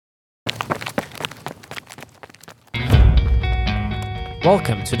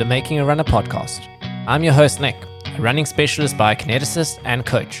Welcome to the Making a Runner podcast. I'm your host, Nick, a running specialist biokineticist and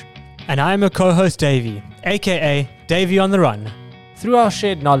coach. And I'm a co-host, Davey, aka Davey on the Run. Through our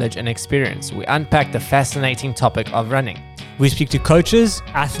shared knowledge and experience, we unpack the fascinating topic of running. We speak to coaches,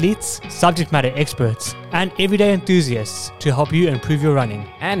 athletes, subject matter experts, and everyday enthusiasts to help you improve your running.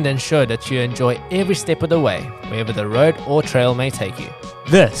 And ensure that you enjoy every step of the way, wherever the road or trail may take you.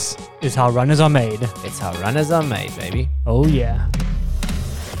 This is how runners are made. It's how runners are made, baby. Oh yeah.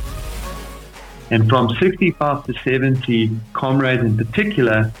 And from 65 to 70, Comrades in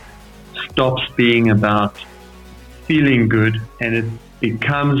particular stops being about feeling good and it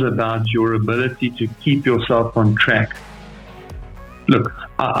becomes about your ability to keep yourself on track. Look,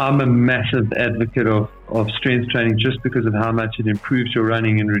 I'm a massive advocate of strength training just because of how much it improves your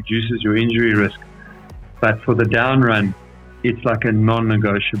running and reduces your injury risk. But for the down run, it's like a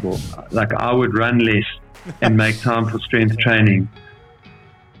non-negotiable. Like I would run less and make time for strength training.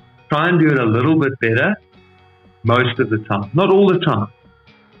 Try and do it a little bit better most of the time. Not all the time,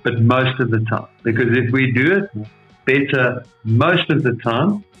 but most of the time. Because if we do it better most of the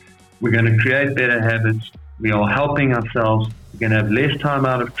time, we're going to create better habits. We are helping ourselves. We're going to have less time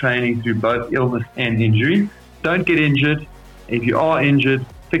out of training through both illness and injury. Don't get injured. If you are injured,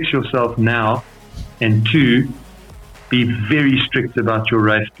 fix yourself now. And two, be very strict about your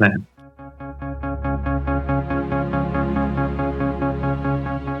race plan.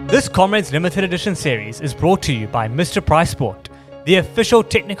 This Comrades Limited Edition series is brought to you by Mr. Price Sport, the official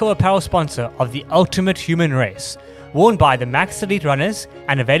technical apparel sponsor of the ultimate human race, worn by the Max Elite runners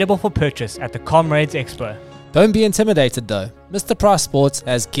and available for purchase at the Comrades Expo. Don't be intimidated though. Mr. Price Sports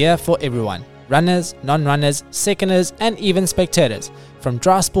has gear for everyone. Runners, non-runners, seconders, and even spectators. From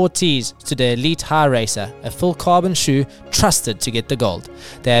dry sport tees to the elite high racer, a full carbon shoe trusted to get the gold.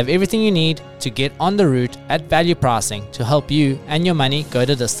 They have everything you need to get on the route at value pricing to help you and your money go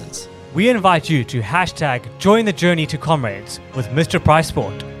the distance. We invite you to hashtag join the journey to Comrades with Mr. Price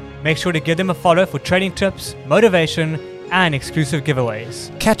Sport. Make sure to give them a follow for training tips, motivation, and exclusive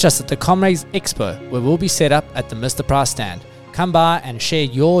giveaways. Catch us at the Comrades Expo, where we'll be set up at the Mr. Price stand. Come by and share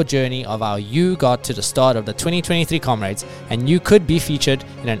your journey of how you got to the start of the 2023 Comrades, and you could be featured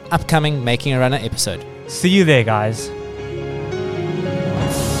in an upcoming Making a Runner episode. See you there, guys.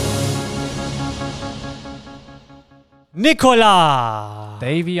 Nicola!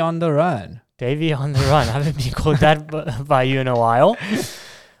 Davey on the Run. Davey on the Run. I haven't been called that by you in a while.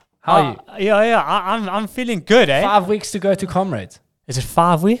 How are you? Yeah. I'm feeling good, eh? 5 weeks to go to Comrades. Is it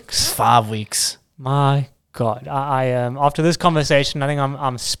 5 weeks? 5 weeks. My God, I after this conversation, I think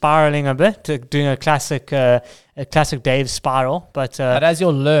I'm spiraling a bit, doing a classic Dave spiral. But as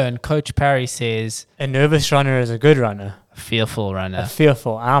you'll learn, Coach Parry says, a nervous runner is a good runner. a fearful runner.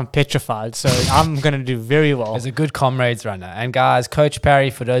 I'm petrified, so I'm going to do very well. As a good Comrades runner. And guys, Coach Parry,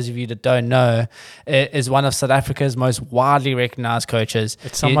 for those of you that don't know, is one of South Africa's most widely recognized coaches.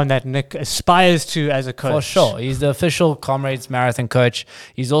 It's someone that Nick aspires to as a coach. For sure. He's the official Comrades Marathon Coach.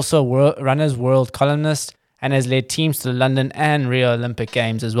 He's also a Runner's World columnist, and has led teams to the London and Rio Olympic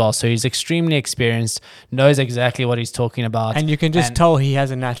Games as well. So he's extremely experienced, knows exactly what he's talking about. And you can just tell he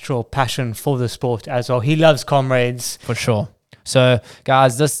has a natural passion for the sport as well. He loves Comrades. For sure. So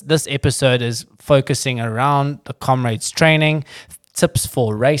guys, this episode is focusing around the Comrades training, tips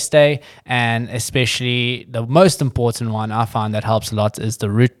for race day, and especially the most important one I find that helps a lot is the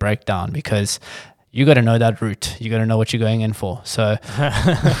route breakdown, because you got to know that route. You got to know what you're going in for. So,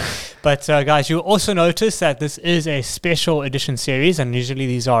 but guys, you'll also notice that this is a special edition series, and usually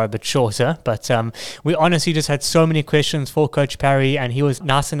these are a bit shorter. But we honestly just had so many questions for Coach Parry, and he was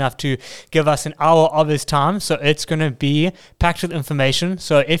nice enough to give us an hour of his time. So it's going to be packed with information.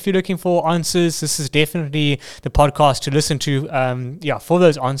 So if you're looking for answers, this is definitely the podcast to listen to. For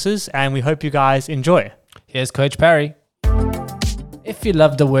those answers, and we hope you guys enjoy. Here's Coach Parry. If you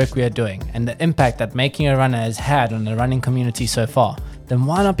love the work we are doing and the impact that Making a Runner has had on the running community so far, then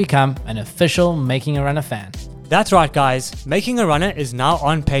why not become an official Making a Runner fan? That's right, guys. Making a Runner is now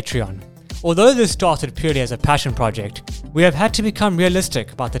on Patreon. Although this started purely as a passion project, we have had to become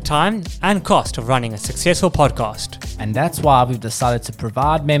realistic about the time and cost of running a successful podcast. And that's why we've decided to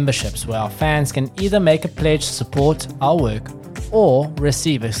provide memberships where our fans can either make a pledge to support our work or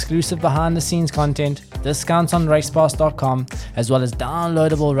receive exclusive behind-the-scenes content, discounts on racepass.com, as well as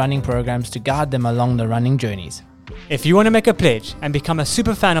downloadable running programs to guide them along the running journeys. If you want to make a pledge and become a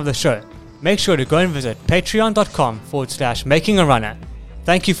super fan of the show, make sure to go and visit patreon.com/makingarunner.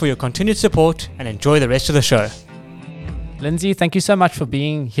 Thank you for your continued support and enjoy the rest of the show. Lindsey, thank you so much for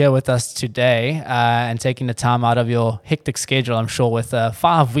being here with us today and taking the time out of your hectic schedule, I'm sure, with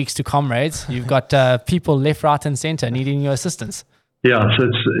 5 weeks to Comrades. You've got people left, right, and center needing your assistance. Yeah, so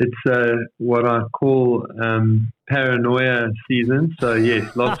it's what I call paranoia season. So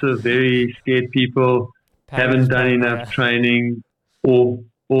yes, lots of very scared people Paris haven't done paranoia. enough training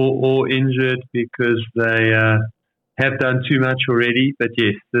or injured because they have done too much already. But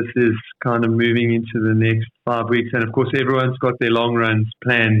yes, this is kind of moving into the next 5 weeks, and of course everyone's got their long runs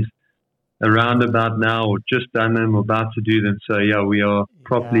planned around about now, or just done them, or about to do them. So yeah, we are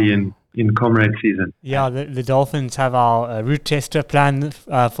properly Yeah. in comrade season. Yeah, the Dolphins have our route tester plan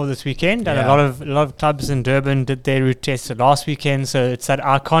for this weekend, and a Yeah. lot of clubs in Durban did their route tester last weekend. So it's that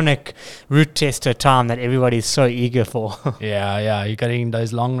iconic route tester time that everybody's so eager for. Yeah, you're getting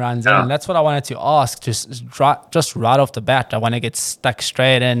those long runs in. Yeah. And that's what I wanted to ask, just right off the bat. I want to get stuck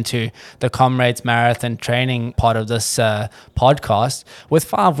straight into the Comrades Marathon training part of this podcast. With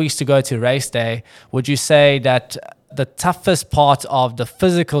 5 weeks to go to race day, would you say that the toughest part of the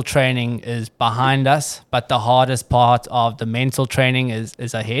physical training is behind us, but the hardest part of the mental training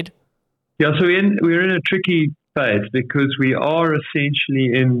is ahead? Yeah, so we're in a tricky phase because we are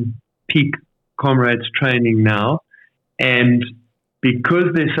essentially in peak comrades training now. And because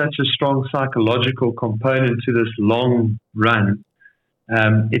there's such a strong psychological component to this long run,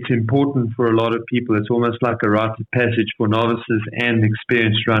 it's important for a lot of people. It's almost like a rite of passage for novices and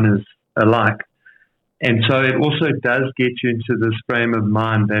experienced runners alike. And so it also does get you into this frame of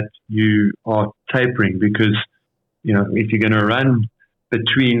mind that you are tapering because, if you're going to run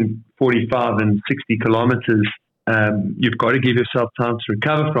between 45 and 60 kilometers, you've got to give yourself time to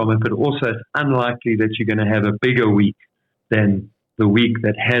recover from it, but also it's unlikely that you're going to have a bigger week than the week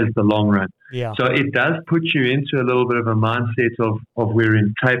that has the long run. Yeah. So it does put you into a little bit of a mindset of we're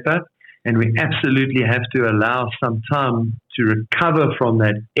in taper, and we absolutely have to allow some time to recover from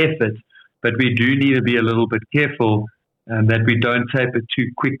that effort. But we do need to be a little bit careful that we don't taper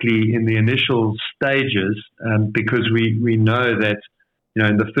too quickly in the initial stages because we know that,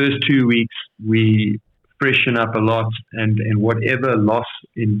 in the first 2 weeks, we freshen up a lot and whatever loss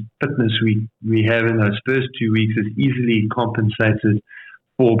in fitness we have in those first 2 weeks is easily compensated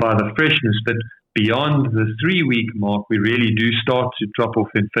for by the freshness. But beyond the 3-week mark, we really do start to drop off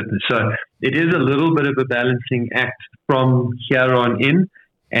in fitness. So it is a little bit of a balancing act from here on in.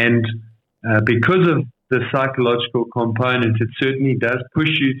 And because of the psychological component, it certainly does push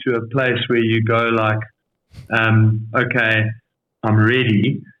you to a place where you go like, okay, I'm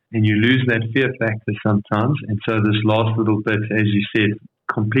ready, and you lose that fear factor sometimes. And so this last little bit, as you said,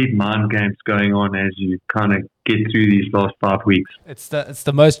 complete mind games going on as you kind of get through these last 5 weeks. It's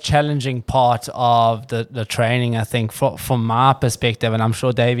the most challenging part of the training, I think, from my perspective, and I'm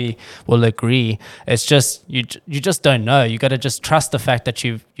sure Davey will agree. It's just you just don't know. You got to just trust the fact that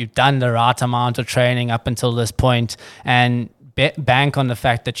you've done the right amount of training up until this point, and bank on the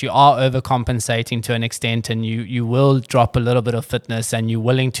fact that you are overcompensating to an extent, and you will drop a little bit of fitness, and you're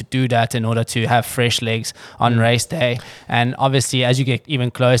willing to do that in order to have fresh legs on race day. And obviously, as you get even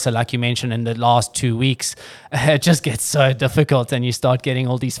closer, like you mentioned in the last 2 weeks, it just gets so difficult, and you start getting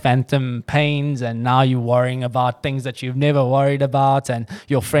all these phantom pains, and now you're worrying about things that you've never worried about, and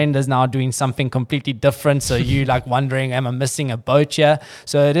your friend is now doing something completely different, so you like wondering, am I missing a boat here?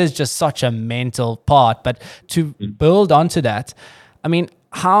 So it is just such a mental part. But to build onto that, I mean,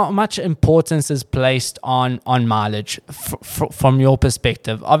 how much importance is placed on mileage from your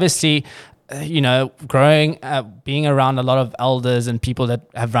perspective? Obviously, growing, being around a lot of elders and people that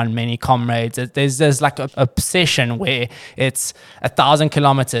have run many comrades, there's like an obsession where it's 1,000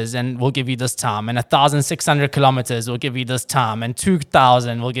 kilometers and we'll give you this time, and 1,600 kilometers will give you this time, and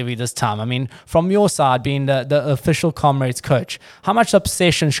 2,000 will give you this time. I mean, from your side, being the official comrades coach, how much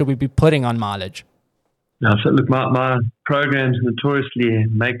obsession should we be putting on mileage? Now, so look, my programs notoriously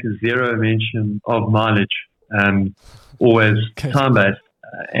make zero mention of mileage, always time-based.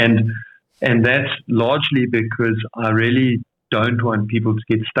 And that's largely because I really don't want people to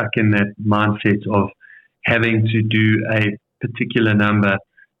get stuck in that mindset of having to do a particular number,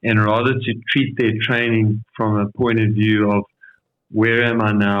 and rather to treat their training from a point of view of where am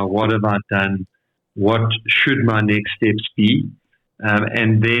I now, what have I done, what should my next steps be,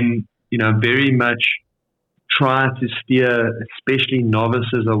 and then, very much try to steer especially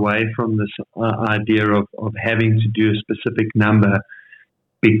novices away from this idea of having to do a specific number,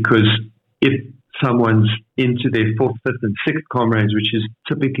 because if someone's into their 4th, 5th and 6th comrades, which is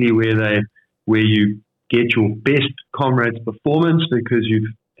typically where you get your best comrades performance because you've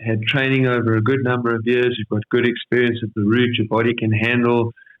had training over a good number of years, you've got good experience of the route, your body can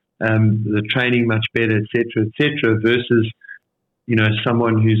handle the training much better, etc., versus,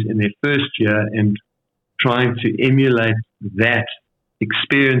 someone who's in their first year and trying to emulate that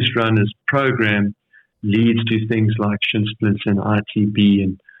experienced runner's program, leads to things like shin splints and ITB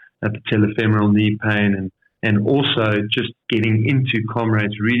and patellofemoral knee pain, and also just getting into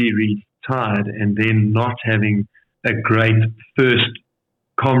Comrades really, really tired, and then not having a great first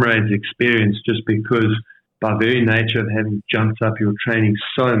Comrades experience, just because by very nature of having jumped up your training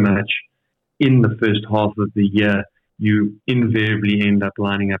so much in the first half of the year, you invariably end up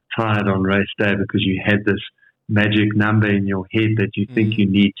lining up tired on race day because you had this magic number in your head that you think you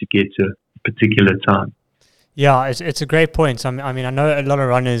need to get to a particular time. Yeah, it's a great point. I mean, I know a lot of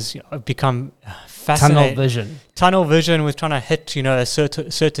runners become fascinated. Tunnel vision with trying to hit, a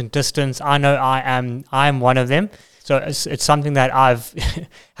certain distance. I know I am one of them. So it's something that I've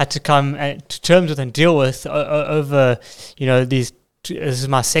had to come to terms with and deal with over, this is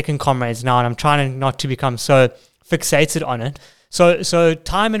my second Comrades now, and I'm trying not to become so fixated on it. So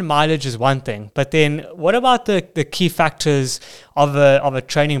time and mileage is one thing, but then what about the key factors of a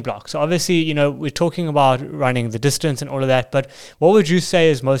training block? So obviously, we're talking about running the distance and all of that, but what would you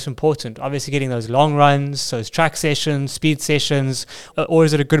say is most important? Obviously getting those long runs, those track sessions, speed sessions, or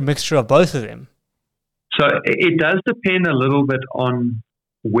is it a good mixture of both of them? So it does depend a little bit on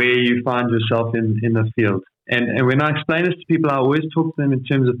where you find yourself in the field. And when I explain this to people, I always talk to them in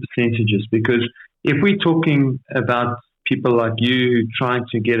terms of percentages, because if we're talking about people like you trying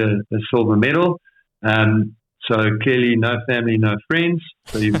to get a silver medal, so clearly no family, no friends,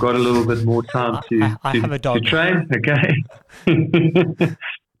 so you've got a little bit more time to train, okay?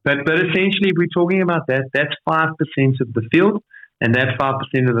 But essentially, if we're talking about that's 5% of the field, and that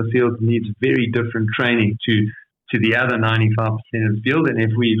 5% of the field needs very different training to the other 95% of the field. And if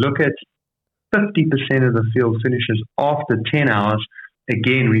we look at 50% of the field finishes after 10 hours,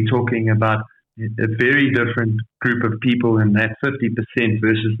 again, we're talking about a very different group of people in that 50%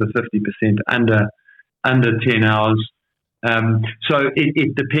 versus the 50% under 10 hours. So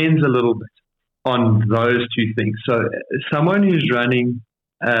it depends a little bit on those two things. So someone who's running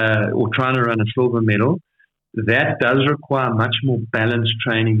or trying to run a silver medal, that does require much more balanced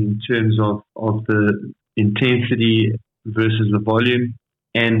training in terms of the intensity versus the volume,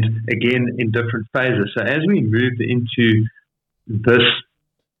 and again in different phases. So as we move into this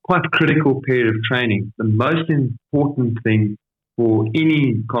quite critical period of training, the most important thing for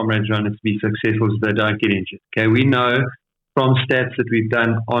any Comrades runner to be successful is they don't get injured. Okay, we know from stats that we've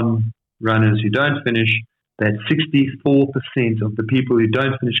done on runners who don't finish that 64% of the people who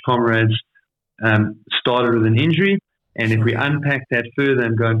don't finish Comrades started with an injury. And if we unpack that further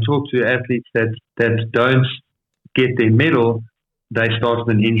and go and talk to athletes that don't get their medal, they start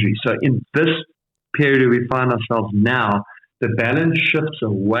with an injury. So in this period we find ourselves now, the balance shifts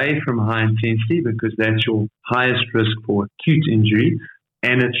away from high intensity because that's your highest risk for acute injury,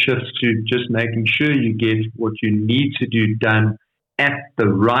 and it shifts to just making sure you get what you need to do done at the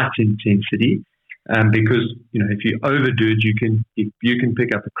right intensity. Because if you overdo it, you can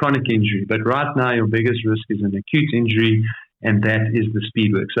pick up a chronic injury. But right now, your biggest risk is an acute injury, and that is the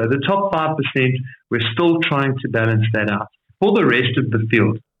speed work. So the top 5%, we're still trying to balance that out. For the rest of the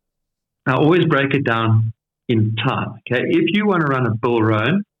field, I always break it down in time. Okay, if you want to run a Bill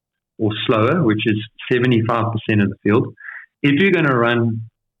Rowan or slower, which is 75% of the field, if you're going to run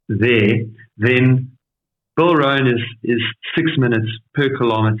there, then Bill Rowan is 6 minutes per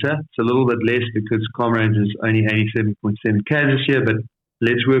kilometer. It's a little bit less because Comrades is only 87.7 K this year, but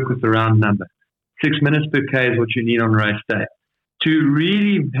let's work with the round number. 6 minutes per K is what you need on race day. To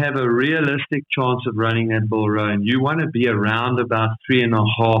really have a realistic chance of running that Bill Rowan, you want to be around about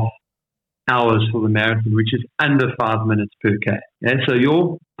 3.5 hours for the marathon, which is under 5 minutes per K. Okay? So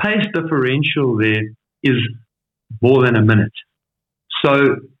your pace differential there is more than a minute.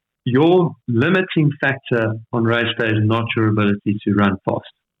 So your limiting factor on race day is not your ability to run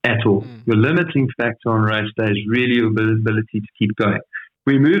fast at all. Your limiting factor on race day is really your ability to keep going.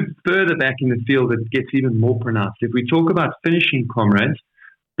 We move further back in the field, it gets even more pronounced. If we talk about finishing Comrades,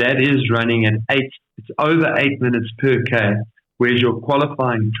 that is running at it's over 8 minutes per K, whereas your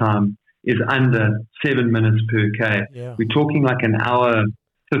qualifying time is under 7 minutes per K. Yeah. We're talking like an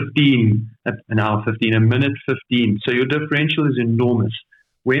minute 15. So your differential is enormous.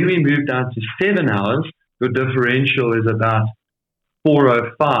 When we move down to 7 hours, your differential is about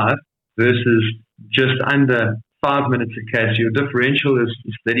 4:05 versus just under 5 minutes a K. So your differential is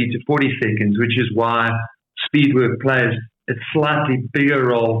 30 to 40 seconds, which is why speed work plays a slightly bigger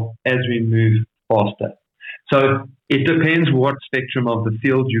role as we move faster. So it depends what spectrum of the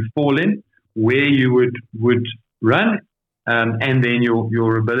field you fall in, where you would run, and then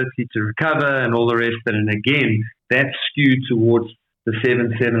your ability to recover and all the rest of it. And again, that's skewed towards the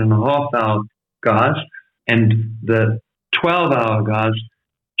 7.5 hour guys, and the 12-hour guys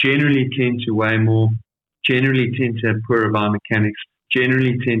generally tend to weigh more. generally tend to have poorer biomechanics,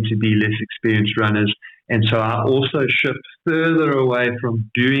 generally tend to be less experienced runners. And so I also shift further away from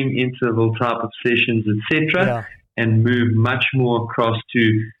doing interval type of sessions, etc., and move much more across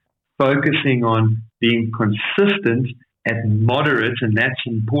to focusing on being consistent at moderate, and that's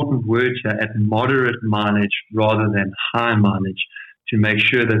an important word here, at moderate mileage rather than high mileage, to make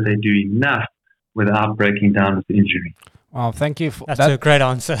sure that they do enough without breaking down with injury. Well, thank you. That's a great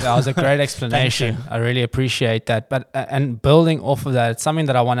answer. That was a great explanation. I really appreciate that. But and building off of that, it's something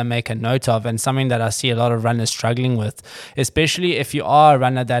that I want to make a note of, and something that I see a lot of runners struggling with, especially if you are a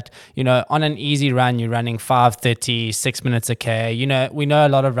runner that, on an easy run, you're running 5:30, 6 minutes a K. We know a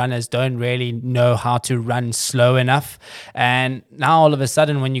lot of runners don't really know how to run slow enough. And now all of a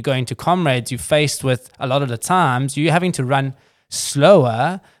sudden, when you go into Comrades, you're faced with a lot of the times you're having to run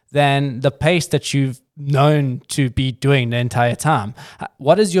slower than the pace that you've known to be doing the entire time.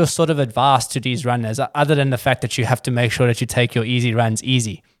 What is your sort of advice to these runners, other than the fact that you have to make sure that you take your easy runs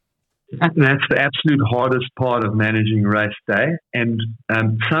easy? That's the absolute hardest part of managing race day. And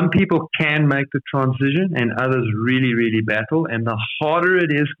some people can make the transition and others really, really battle. And the harder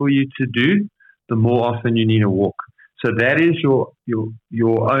it is for you to do, the more often you need a walk. So that is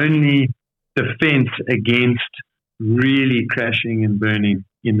your only defense against really crashing and burning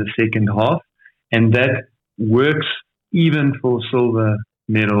in the second half. And that works even for silver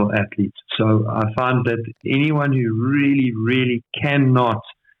medal athletes. So I find that anyone who really, really cannot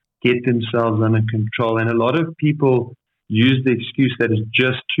get themselves under control, and a lot of people use the excuse that it's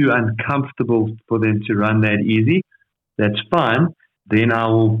just too uncomfortable for them to run that easy, that's fine. Then I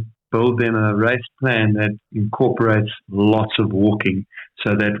will build them a race plan that incorporates lots of walking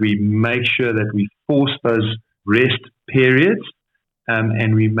so that we make sure that we force those rest periods,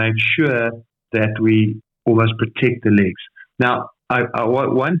 and we make sure that we almost protect the legs. Now,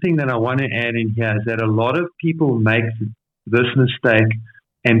 one thing that I want to add in here is that a lot of people make this mistake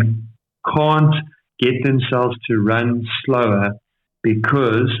and can't get themselves to run slower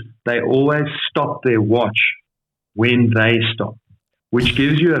because they always stop their watch when they stop, which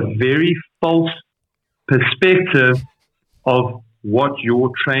gives you a very false perspective of what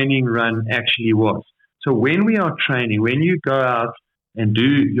your training run actually was. So when we are training, when you go out and do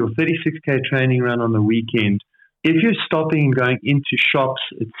your 36K training run on the weekend, if you're stopping and going into shops,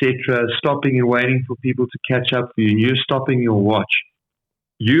 etc., stopping and waiting for people to catch up for you, and you're stopping your watch,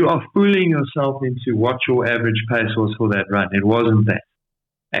 you are fooling yourself into what your average pace was for that run. It wasn't that.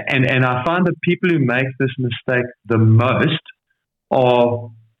 And I find that people who make this mistake the most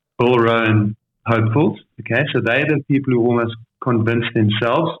are Bill Rowan hopefuls. Okay, so they're the people who almost convince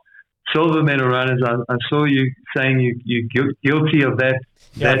themselves. Silver medal runners, I saw you saying you're guilty of that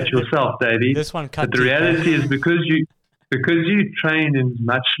yourself, Davey. This one cut. But the reality is because you train in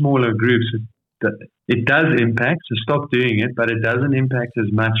much smaller groups, it does impact. So stop doing it, but it doesn't impact as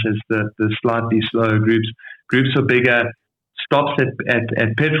much as the slightly slower groups. Groups are bigger. Stops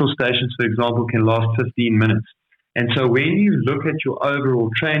at petrol stations, for example, can last 15 minutes. And so when you look at your overall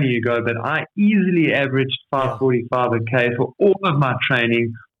training, you go, but I easily averaged 5:45 a K for all of my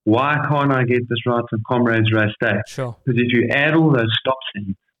training. Why can't I get this right on Comrades race day? Sure. Because if you add all those stops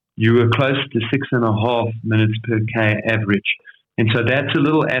in, you were close to 6.5 minutes per K average. And so that's a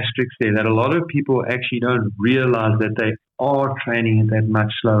little asterisk there that a lot of people actually don't realize that they are training at that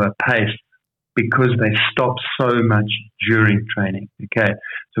much slower pace because they stop so much during training. Okay.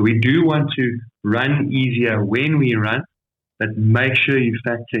 So we do want to run easier when we run, but make sure you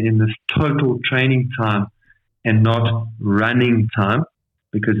factor in this total training time and not running time,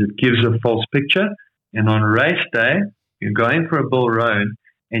 because it gives a false picture. And on race day, you're going for a Bull Road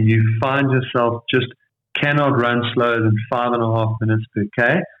and you find yourself just cannot run slower than 5.5 minutes per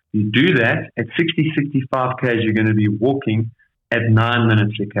K. You do that, at 65 Ks, you're going to be walking at 9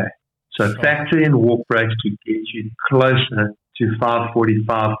 minutes a K. So factor in walk breaks to get you closer to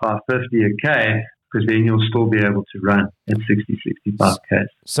 5:45, 5:50 a K, because then you'll still be able to run at 65 Ks.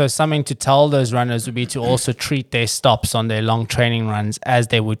 So something to tell those runners would be to also treat their stops on their long training runs as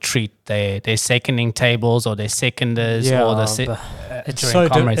they would treat their seconding tables or their seconders or the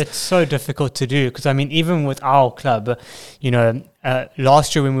it's so difficult to do, because I mean, even with our club,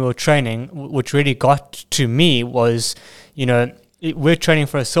 last year when we were training, which really got to me was, we're training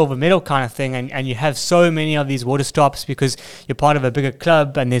for a silver medal kind of thing, and you have so many of these water stops because you're part of a bigger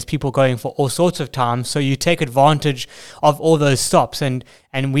club and there's people going for all sorts of times, so you take advantage of all those stops, and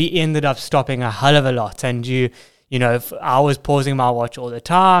we ended up stopping a hell of a lot, and I was pausing my watch all the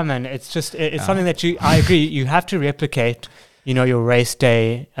time, and it's something that I agree you have to replicate your race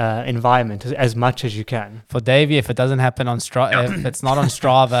day environment as much as you can. For Davey, if it doesn't happen on Strava, if it's not on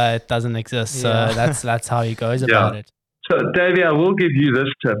Strava, it doesn't exist. So that's how he goes about it. So, Davey, I will give you this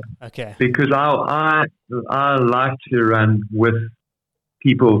tip. Okay. Because I like to run with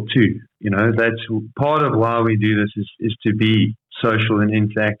people too. That's part of why we do this is to be social and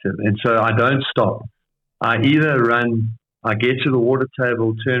interactive. And so I don't stop. I get to the water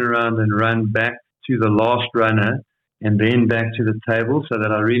table, turn around and run back to the last runner and then back to the table so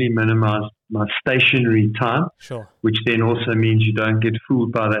that I really minimize my stationary time. Sure. Which then also means you don't get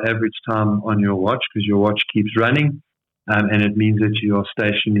fooled by the average time on your watch because your watch keeps running. And it means that you are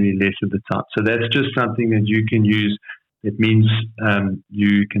stationary less of the time. So that's just something that you can use. It means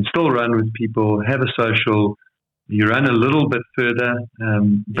you can still run with people, have a social, you run a little bit further,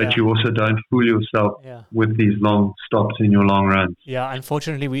 but you also don't fool yourself with these long stops in your long runs. Yeah,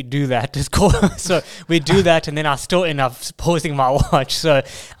 unfortunately we do that. So we do that, and then I still end up pausing my watch. So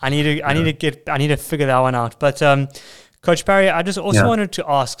I need to figure that one out. But Coach Parry, I just also wanted to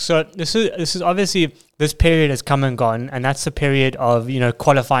ask. So this is obviously, this period has come and gone, and that's the period of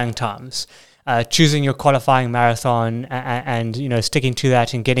qualifying times, choosing your qualifying marathon, and sticking to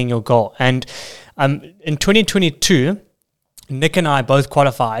that and getting your goal. And in 2022, Nick and I both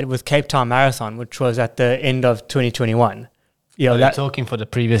qualified with Cape Town Marathon, which was at the end of 2021. You're talking for the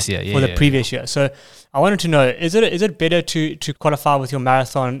previous year. For the previous year. So I wanted to know, is it better to qualify with your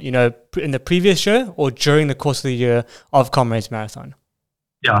marathon, in the previous year or during the course of the year of Comrades Marathon?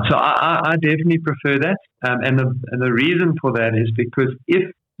 Yeah, so I definitely prefer that. And the reason for that is because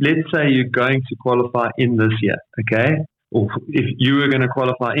if, let's say you're going to qualify in this year, okay, or if you were going to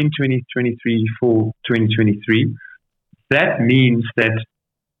qualify in 2023 for 2023, that means that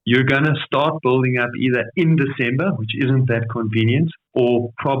you're going to start building up either in December, which isn't that convenient,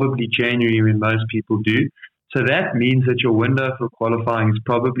 or probably January when most people do. So that means that your window for qualifying is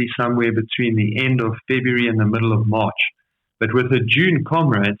probably somewhere between the end of February and the middle of March. But with the June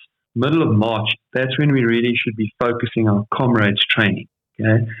Comrades, middle of March, that's when we really should be focusing on Comrades training.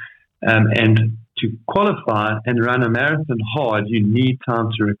 Okay, and to qualify and run a marathon hard, you need time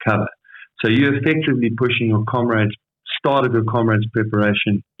to recover. So you're effectively pushing your start of your Comrades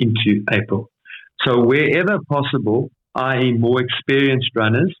preparation into April. So wherever possible, i.e. more experienced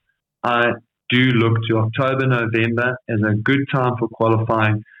runners, I do look to October, November as a good time for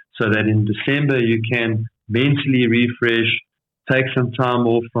qualifying so that in December you can mentally refresh, take some time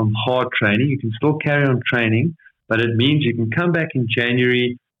off from hard training. You can still carry on training, but it means you can come back in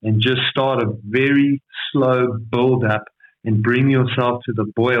January and just start a very slow build up and bring yourself to the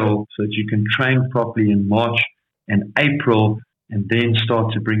boil so that you can train properly in March and April, and then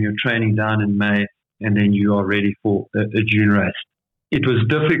start to bring your training down in May, and then you are ready for a June race. It was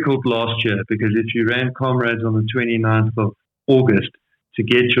difficult last year because if you ran Comrades on the 29th of August, to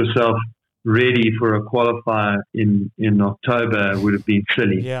get yourself ready for a qualifier in October would have been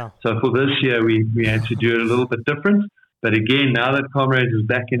silly. Yeah. So for this year, we had to do it a little bit different. But again, now that Comrades is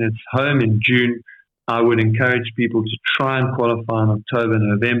back in its home in June, I would encourage people to try and qualify in October,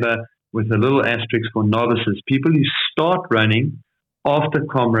 November, with a little asterisk for novices, people who start running after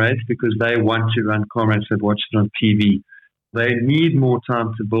Comrades because they want to run Comrades, they've watched it on TV. They need more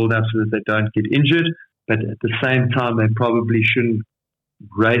time to build up so that they don't get injured, but at the same time, they probably shouldn't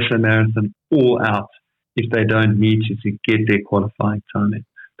race a marathon all out if they don't need to get their qualifying time in.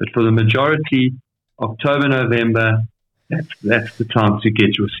 But for the majority, October, November, that's the time to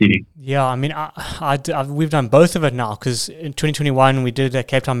get your seating. Yeah, I mean, we've done both of it now because in 2021 we did the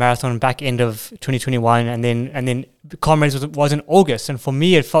Cape Town Marathon back end of 2021, and then Comrades was in August, and for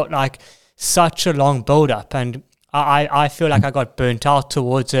me it felt like such a long build up, and I feel like I got burnt out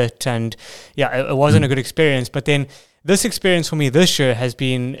towards it, and it wasn't a good experience. But then this experience for me this year has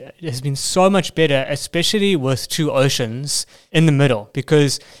been so much better, especially with two oceans in the middle,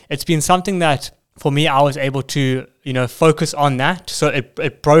 because it's been something that for me I was able to focus on that. So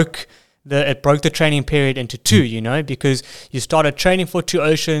it broke the training period into two, because you started training for two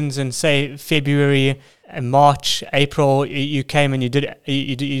oceans in say February and March, April, you came and you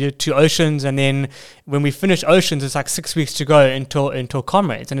did two oceans, and then when we finished oceans, it's like 6 weeks to go until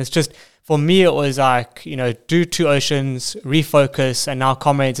Comrades, and it's just, for me it was like, do two oceans, refocus, and now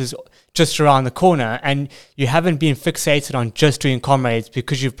Comrades is just around the corner, and you haven't been fixated on just doing Comrades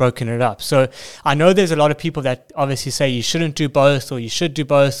because you've broken it up. So I know there's a lot of people that obviously say you shouldn't do both, or you should do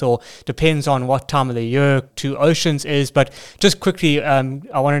both, or depends on what time of the year two oceans is. But just quickly, I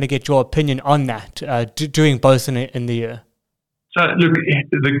wanted to get your opinion on that, doing both in the year. So look,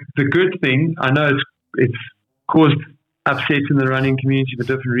 the good thing, I know it's caused upset in the running community for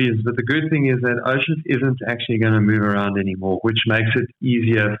different reasons. But the good thing is that Oceans isn't actually going to move around anymore, which makes it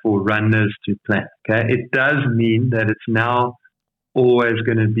easier for runners to plan. Okay, it does mean that it's now always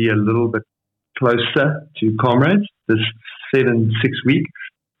going to be a little bit closer to Comrades this 6 weeks.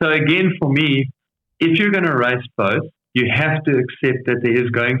 So again, for me, if you're going to race both, you have to accept that there is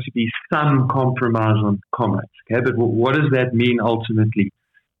going to be some compromise on Comrades. Okay, but what does that mean ultimately?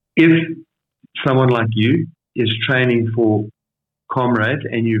 If someone like you is training for Comrades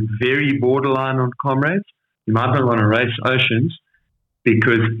and you're very borderline on Comrades, you might not want to race Oceans,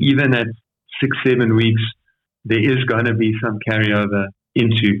 because even at 6-7 weeks, there is going to be some carryover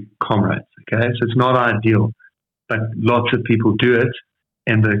into Comrades. Okay, so it's not ideal, but lots of people do it.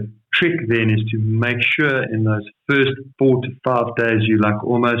 And the trick then is to make sure in those first 4 to 5 days you like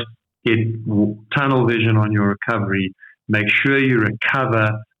almost get tunnel vision on your recovery. Make sure you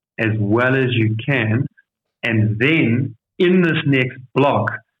recover as well as you can. And then in this next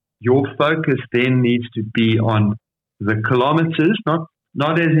block, your focus then needs to be on the kilometers, not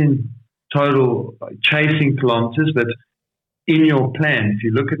as in total chasing kilometers, but in your plan. If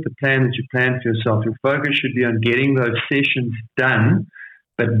you look at the plan that you plan for yourself, your focus should be on getting those sessions done,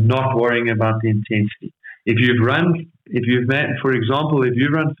 but not worrying about the intensity. If you've run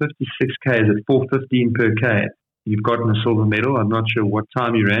 56 Ks at 4:15 per K, you've gotten a silver medal. I'm not sure what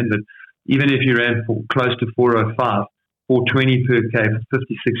time you ran, but even if you ran close to 4:05, 4:20 per K for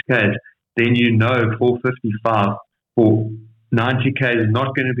 56 Ks, then you know 4:55 for 90 Ks is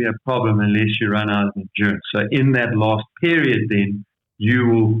not going to be a problem unless you run out of endurance. So in that last period, then you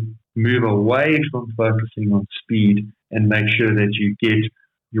will move away from focusing on speed and make sure that you get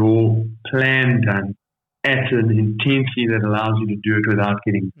your plan done at an intensity that allows you to do it without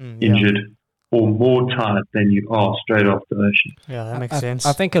getting injured or more tired than you are straight off the Ocean. Yeah, that makes sense.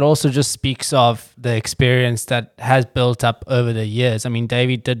 I think it also just speaks of the experience that has built up over the years. I mean,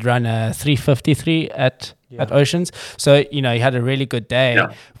 Davey did run a 3:53 at Oceans. So, he had a really good day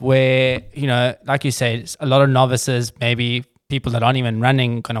where, like you say, a lot of novices, maybe people that aren't even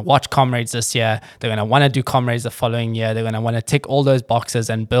running, going to watch Comrades this year. They're going to want to do Comrades the following year. They're going to want to tick all those boxes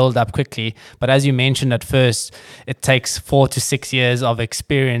and build up quickly. But as you mentioned at first, it takes 4 to 6 years of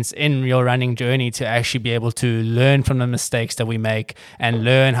experience in your running journey to actually be able to learn from the mistakes that we make and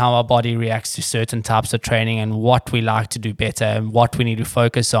learn how our body reacts to certain types of training and what we like to do better and what we need to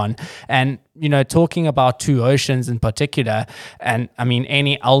focus on. And talking about 2 Oceans in particular, and I mean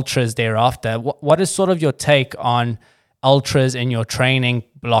any ultras thereafter, what is sort of your take on ultras in your training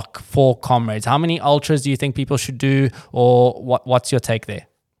block for Comrades? How many ultras do you think people should do, or what's your take there?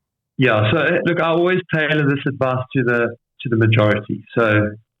 Yeah, so look, I always tailor this advice to the majority.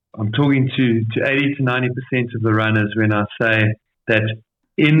 So I'm talking to 80 to 90% of the runners when I say that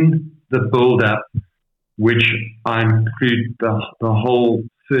in the build-up, which I include the whole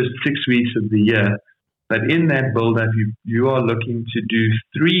first 6 weeks of the year, but in that build-up, you are looking to do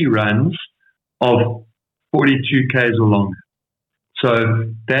 3 runs of 42 Ks or longer. So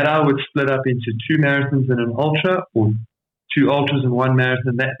that I would split up into 2 marathons and an ultra, or 2 ultras and 1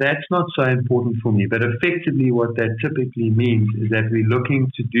 marathon. That's not so important for me. But effectively what that typically means is that we're looking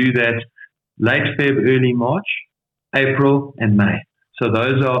to do that late Feb, early March, April and May. So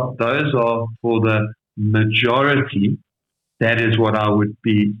those are for the majority. That is what I would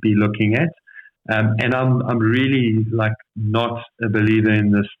be looking at. And I'm really not a believer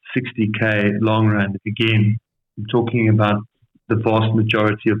in this 60K long run. Again, I'm talking about the vast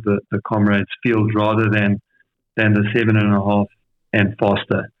majority of the Comrades field rather than the 7.5 and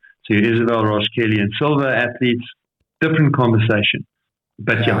faster. So your Isabel, Ross Kelly and Silver athletes, different conversation.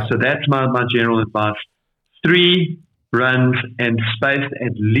 But so that's my general advice. 3 runs and spaced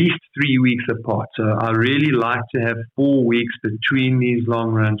at least 3 weeks apart. So I really like to have 4 weeks between these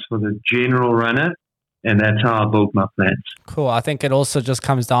long runs for the general runner, and that's how I build my plans. Cool. I think it also just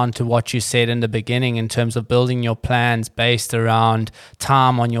comes down to what you said in the beginning in terms of building your plans based around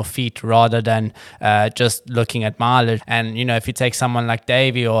time on your feet rather than just looking at mileage. And, if you take someone like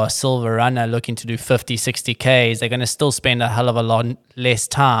Davey or a silver runner looking to do 50, 60 Ks, they're going to still spend a hell of a lot less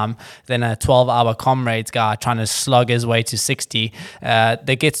time than a 12-hour Comrades guy trying to slug his way to 60.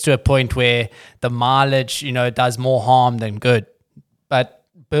 That gets to a point where the mileage, does more harm than good. But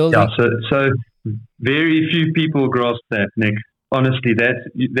building... Yeah, so very few people grasp that, Nick. Honestly, that's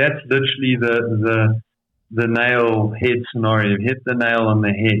literally the nail head scenario. Hit the nail on the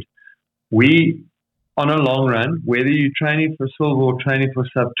head. We, on a long run, whether you're training for silver or training for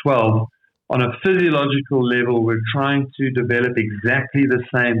sub 12, on a physiological level, we're trying to develop exactly the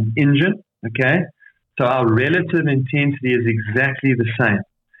same engine. Okay, so our relative intensity is exactly the same.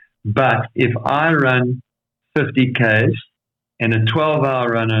 But if I run 50 Ks and a 12-hour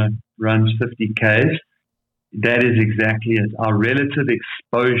runner runs 50 Ks, that is exactly it. Our relative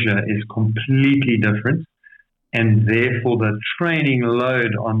exposure is completely different, and therefore the training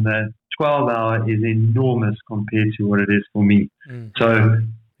load on the 12-hour is enormous compared to what it is for me. So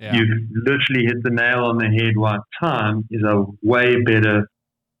you've literally hit the nail on the head why time is a way better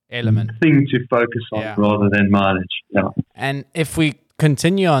element thing to focus on rather than mileage. Yeah. And if we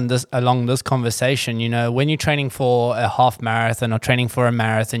continue on this along this conversation, you know, when you're training for a half marathon or training for a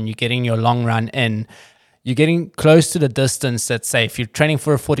marathon, you're getting your long run in, you're getting close to the distance. Let's say if you're training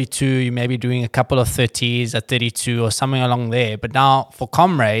for a 42, you may be doing a couple of 30s, a 32 or something along there. But now for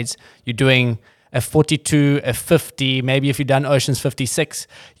Comrades, you're doing a 42, a 50, maybe if you've done Oceans 56,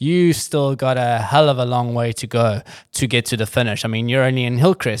 you still got a hell of a long way to go to get to the finish. I mean, you're only in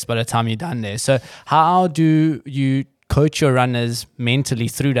Hillcrest by the time you're done there. So how do you coach your runners mentally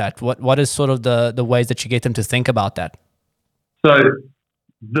through that? What is sort of the ways that you get them to think about that? So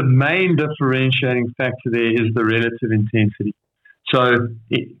the main differentiating factor there is the relative intensity. So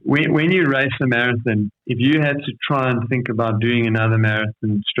when you race a marathon, if you had to try and think about doing another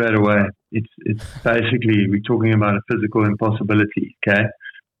marathon straight away, it's basically, we're talking about a physical impossibility, okay?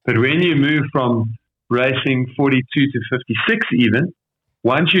 But when you move from racing 42 to 56 even,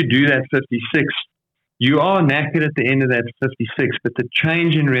 once you do that 56, you are knackered at the end of that 56, but the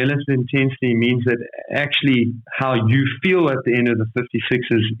change in relative intensity means that actually how you feel at the end of the 56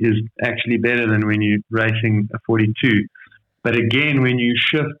 is actually better than when you're racing a 42. But again, when you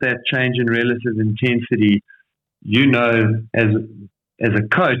shift that change in relative intensity, you know, as a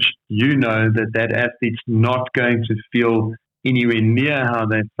coach, you know that athlete's not going to feel anywhere near how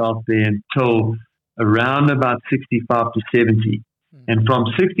they felt there until around about 65 to 70. And from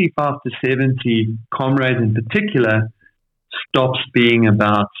 65 to 70, Comrades in particular stops being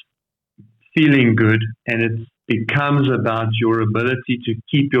about feeling good, and it becomes about your ability to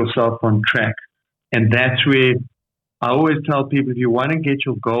keep yourself on track. And that's where I always tell people, if you want to get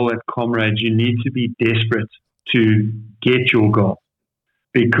your goal at Comrades, you need to be desperate to get your goal,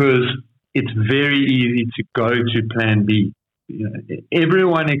 because it's very easy to go to plan B. You know,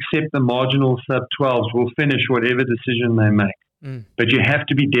 everyone except the marginal sub-12s will finish whatever decision they make. But you have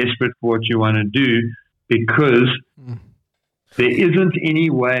to be desperate for what you want to do, because there isn't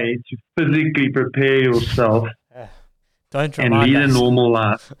any way to physically prepare yourself and lead a normal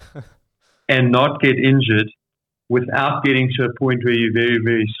life and not get injured without getting to a point where you're very,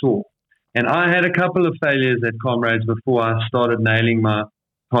 very sore. And I had a couple of failures at Comrades before I started nailing my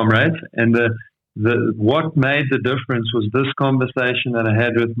Comrades. And what made the difference was this conversation that I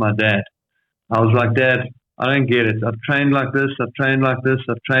had with my dad. I was like, Dad, I don't get it. I've trained like this, I've trained like this,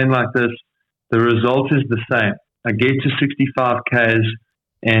 I've trained like this. The result is the same. I get to 65 Ks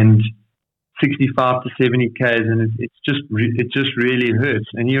and 65 to 70 Ks, and it just really hurts.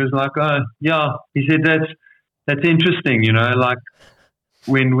 And he was like, oh, yeah. He said, that's interesting, you know, like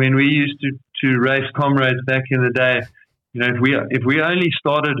when we used to race Comrades back in the day, you know, if we only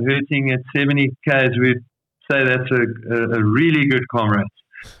started hurting at 70 Ks, we'd say that's a really good Comrades.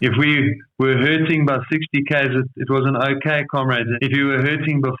 If we were hurting by 60 Ks, it was an okay Comrades. If you were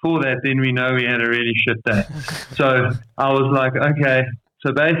hurting before that, then we know we had a really shit day. So I was like, okay.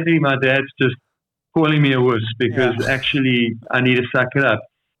 So basically my dad's just calling me a wuss because actually I need to suck it up.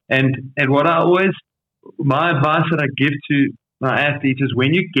 And what my advice that I give to my athletes is,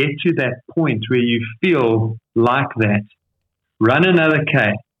 when you get to that point where you feel like that, run another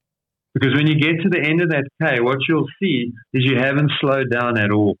K. Because when you get to the end of that K, what you'll see is you haven't slowed down at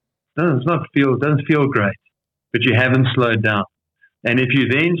all. It doesn't feel great, but you haven't slowed down. And if you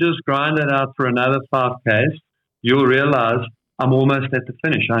then just grind it out for another 5 Ks, you'll realize I'm almost at the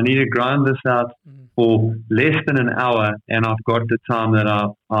finish. I need to grind this out for less than an hour, and I've got the time that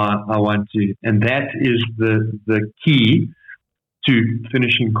I want to. And that is the key to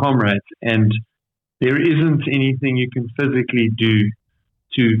finishing Comrades. And there isn't anything you can physically do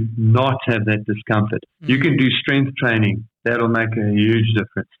to not have that discomfort. You can do strength training. That'll make a huge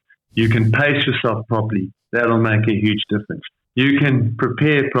difference. You can pace yourself properly. That'll make a huge difference. You can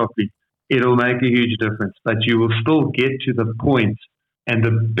prepare properly. It'll make a huge difference. But you will still get to the point. And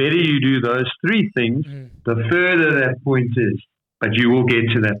the better you do those 3 things, the further that point is. But you will get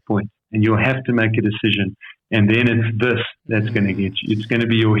to that point, and you'll have to make a decision. And then it's this that's going to get you. It's going to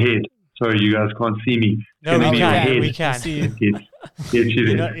be your head. Sorry, you guys can't see me. No, we can.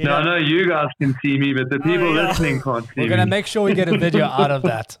 No, you guys can see me, but the people listening can't see me. We're going to make sure we get a video out of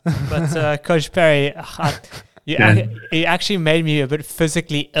that. But Coach Parry, you actually made me a bit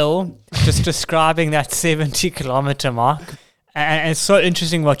physically ill just describing that 70-kilometer mark. And it's so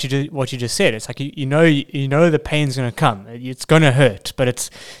interesting what you just said. It's like you know the pain's going to come. It's going to hurt, but it's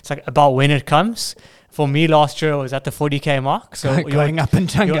like about when it comes. For me, last year I was at the 40k mark. So going up in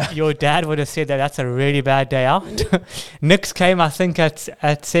Tunga. Your dad would have said that's a really bad day out. Nick's came, I think, at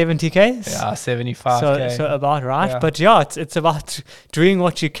 70k. Yeah, 75k. So about right. Yeah. But yeah, it's about doing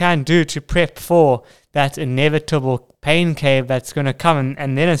what you can do to prep for that inevitable pain cave that's going to come,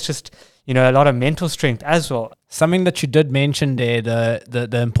 and then it's just a lot of mental strength as well. Something that you did mention there,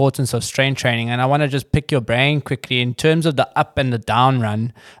 the importance of strength training, and I want to just pick your brain quickly in terms of the up and the down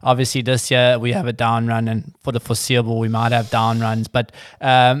run. Obviously, this year we have a down run, and for the foreseeable, we might have down runs. But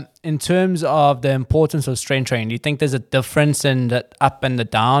in terms of the importance of strength training, do you think there's a difference in the up and the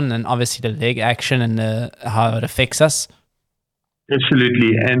down, and obviously the leg action and how it affects us?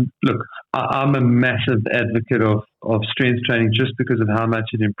 Absolutely. And look, I'm a massive advocate of strength training just because of how much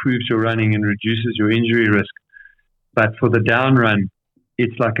it improves your running and reduces your injury risk. But for the down run,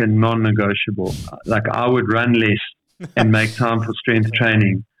 it's like a non-negotiable. Like I would run less and make time for strength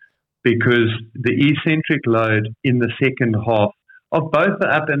training, because the eccentric load in the second half of both the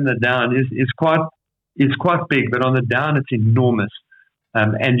up and the down is quite big, but on the down it's enormous.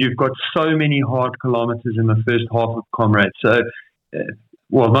 And you've got so many hard kilometers in the first half of Comrades. So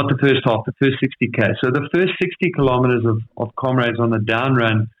well, not the first half, the first 60K. So the first 60 kilometers of Comrades on the down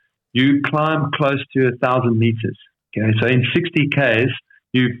run, you climb close to 1,000 meters. Okay, so in 60Ks,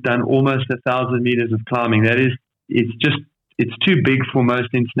 you've done almost 1,000 meters of climbing. It's too big for most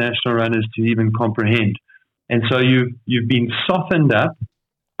international runners to even comprehend. And so you've been softened up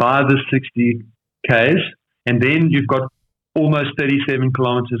by the 60Ks, and then you've got almost 37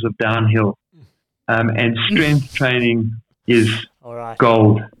 kilometers of downhill. And strength training is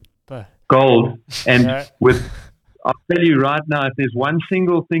gold. And I'll tell you right now, if there's one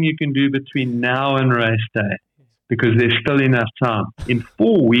single thing you can do between now and race day, because there's still enough time, in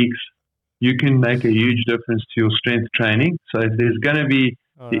 4 weeks, you can make a huge difference to your strength training. So if there's going to be,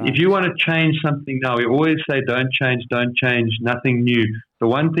 if you want to change something now, we always say don't change, nothing new. The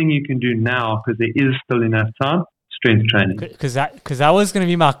one thing you can do now, because there is still enough time, strength training. Because that was going to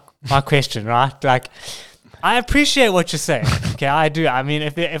be my question, right? Like, I appreciate what you're saying. Okay, I do. I mean,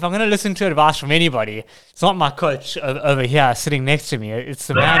 if I'm going to listen to advice from anybody, it's not my coach over here sitting next to me. It's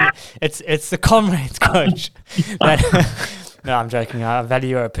the man. It's the Comrades coach. No, I'm joking. I value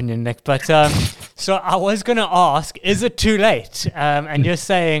your opinion, Nick. But so I was going to ask, is it too late? And you're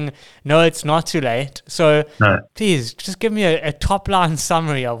saying, no, it's not too late. So please just give me a top line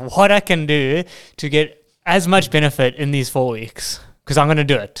summary of what I can do to get as much benefit in these 4 weeks, because I'm going to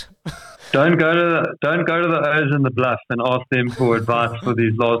do it. Don't go to the O's and the Bluff and ask them for advice for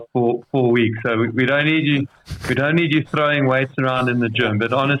these last four weeks. So we don't need you. We don't need you throwing weights around in the gym.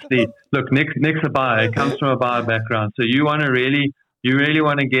 But honestly, look, Nick's a bio. He comes from a bio background. So you really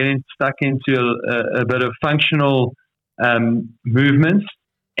want to get stuck into a bit of functional movements,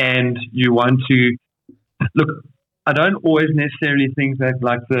 and you want to look. I don't always necessarily think that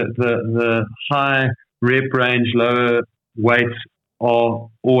like the high rep range, lower weights are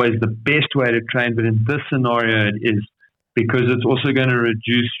always the best way to train, but in this scenario it is, because it's also going to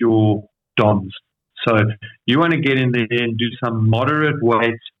reduce your DOMs. So you want to get in there and do some moderate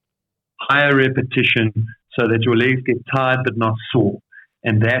weight, higher repetition, so that your legs get tired but not sore.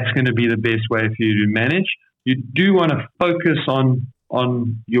 And that's going to be the best way for you to manage. You do want to focus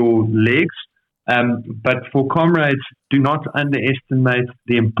on your legs, but for Comrades, do not underestimate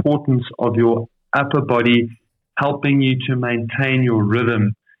the importance of your upper body helping you to maintain your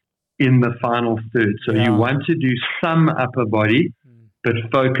rhythm in the final third. So you want to do some upper body, but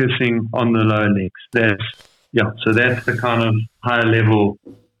focusing on the lower legs. So that's the kind of high level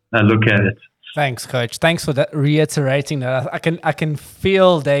look at it. Thanks, Coach. Thanks for that, reiterating that. I can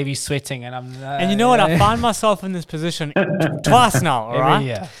feel Davey sweating, and I'm. And you know what? I find myself in this position twice now. All right.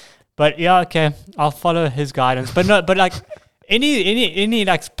 Yeah. But yeah, okay. I'll follow his guidance. But no. But like any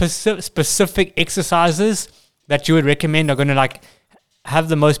like specific exercises that you would recommend are going to like have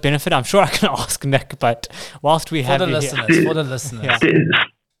the most benefit? I'm sure I can ask Nick, but whilst we have for the listeners,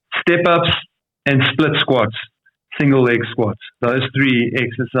 step ups and split squats, single leg squats. Those 3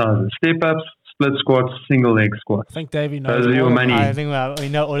 exercises: step ups, split squats, single leg squats. I think Davey knows. Those are your money. I think we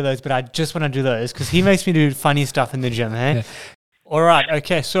know all of those, but I just want to do those because he makes me do funny stuff in the gym. Hey. Yeah. All right.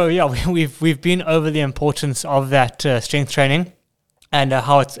 Okay. So yeah, we've been over the importance of that strength training and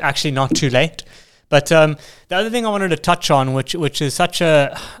how it's actually not too late. But the other thing I wanted to touch on, which is such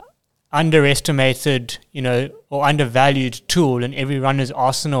a underestimated, or undervalued tool in every runner's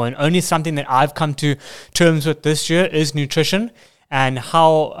arsenal, and only something that I've come to terms with this year, is nutrition. and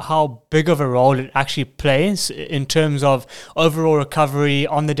how big of a role it actually plays in terms of overall recovery,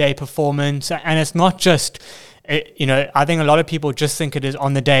 on the day performance. And it's not just, I think a lot of people just think it is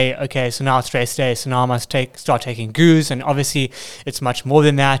on the day. Okay, so now it's race day, so now I must start taking goos, and obviously it's much more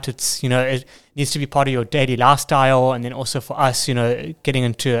than that. It's it needs to be part of your daily lifestyle, and then also for us, getting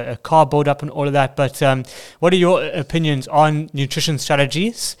into a carb build-up and all of that. But what are your opinions on nutrition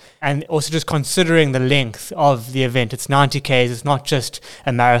strategies, and also just considering the length of the event? It's 90 Ks, it's not just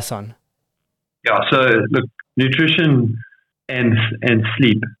a marathon. Yeah, so look, nutrition and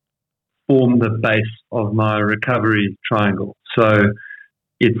sleep form the base of my recovery triangle. So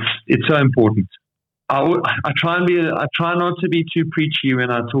it's so important. I try not to be too preachy when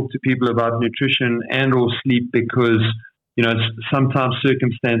I talk to people about nutrition and or sleep, because sometimes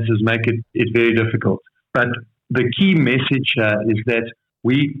circumstances make it very difficult. But the key message is that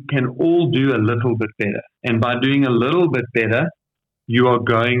we can all do a little bit better, and by doing a little bit better, you are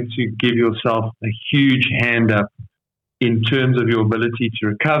going to give yourself a huge hand up in terms of your ability to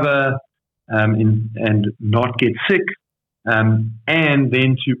recover and not get sick, and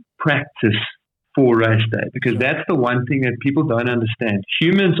then to practice for race day, because that's the one thing that people don't understand.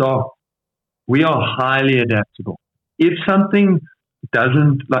 We are highly adaptable. If something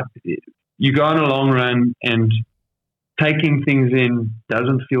doesn't, like, you go on a long run and taking things in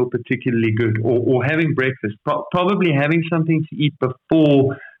doesn't feel particularly good, or having breakfast, probably having something to eat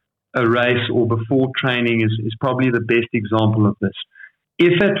before a race or before training is probably the best example of this.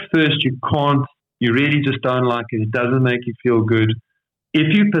 If at first you really just don't like it doesn't make you feel good,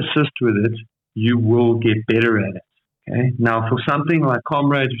 if you persist with it, you will get better at it. Okay. Now, for something like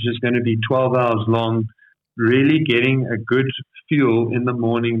Comrades, which is going to be 12 hours long, really getting a good fuel in the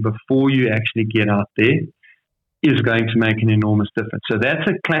morning before you actually get out there is going to make an enormous difference. So that's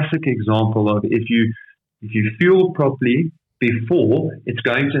a classic example of if you fuel properly before, it's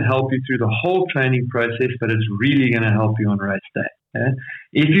going to help you through the whole training process, but it's really going to help you on race day. Okay?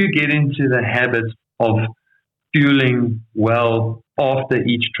 If you get into the habit of fueling well after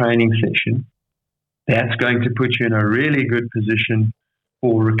each training session, that's going to put you in a really good position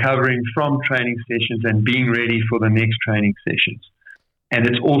for recovering from training sessions and being ready for the next training sessions. And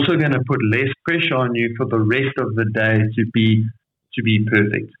it's also going to put less pressure on you for the rest of the day to be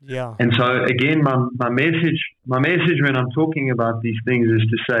perfect. Yeah. And so again, my message when I'm talking about these things is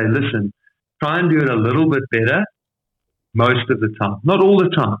to say, listen, try and do it a little bit better most of the time. Not all the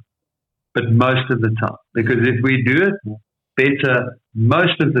time, but most of the time. Because if we do it better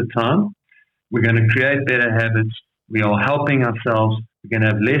most of the time, we're going to create better habits. We are helping ourselves. We're going to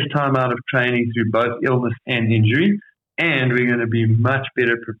have less time out of training through both illness and injury, and we're going to be much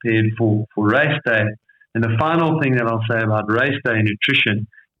better prepared for race day. And the final thing that I'll say about race day nutrition,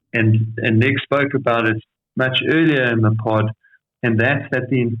 and Nick spoke about it much earlier in the pod, and that's that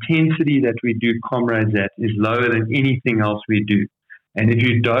the intensity that we do Comrades at is lower than anything else we do. And if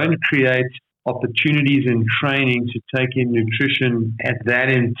you don't create opportunities in training to take in nutrition at that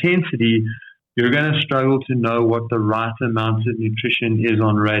intensity, you're going to struggle to know what the right amount of nutrition is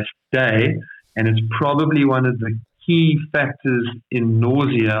on race day. And it's probably one of the key factors in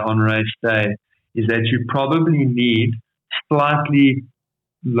nausea on race day is that you probably need slightly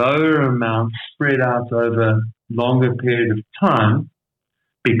lower amounts spread out over longer period of time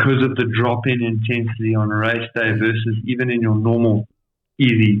because of the drop in intensity on a race day versus even in your normal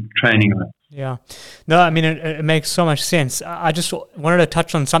easy training rate. Yeah. No, I mean, it makes so much sense. I just wanted to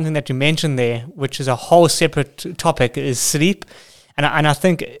touch on something that you mentioned there, which is a whole separate topic, is sleep. And I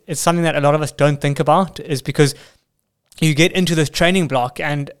think it's something that a lot of us don't think about, is because you get into this training block,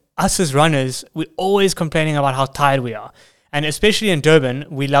 and us as runners, we're always complaining about how tired we are. And especially in Durban,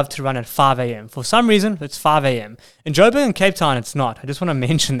 we love to run at 5 a.m. For some reason, it's 5 a.m. In Joburg and Cape Town, it's not. I just want to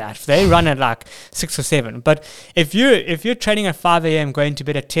mention that. They run at like 6 or 7. But if you're training at 5 a.m., going to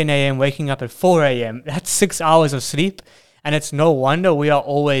bed at 10 a.m., waking up at 4 a.m., that's 6 hours of sleep. And it's no wonder we are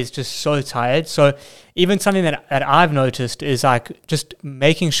always just so tired. So even something that I've noticed is like just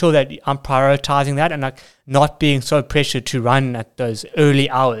making sure that I'm prioritizing that and like not being so pressured to run at those early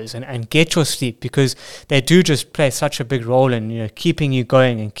hours and get your sleep, because they do just play such a big role in keeping you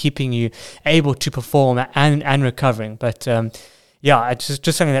going and keeping you able to perform and recovering. But yeah, it's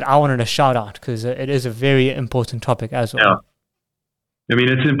just something that I wanted to shout out because it is a very important topic as well. Yeah. I mean,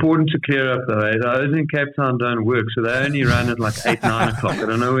 it's important to clear up though. Those in Cape Town don't work, so they only run at like 8, 9 o'clock. I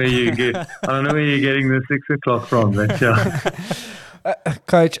don't know where you're getting the 6 o'clock from. But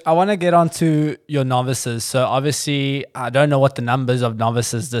Coach, I want to get on to your novices. So obviously, I don't know what the numbers of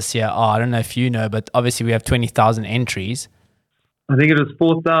novices this year are. I don't know if you know, but obviously we have 20,000 entries. I think it was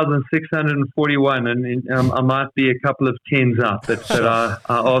 4,641, and I might be a couple of tens up, but I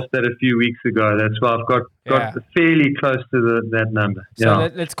asked that a few weeks ago. That's why I've got fairly close to that number. So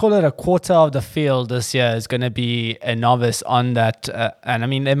let's call it a quarter of the field this year is going to be a novice on that. And I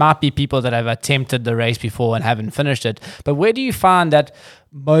mean, there might be people that have attempted the race before and haven't finished it. But where do you find that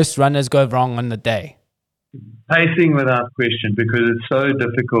most runners go wrong on the day? Pacing, without question, because it's so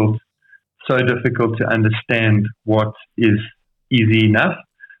difficult to understand what is easy enough.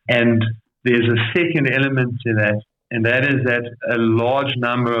 And there's a second element to that, and that is that a large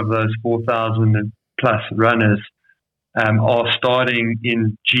number of those 4,000 plus runners are starting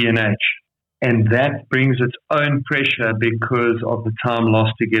in G&H. And that brings its own pressure because of the time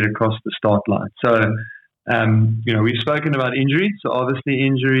lost to get across the start line. So, we've spoken about injury. So obviously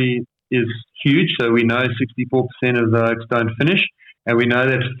injury is huge. So we know 64% of the Oaks don't finish. And we know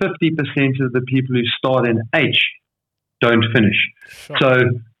that 50% of the people who start in H don't finish. Sure.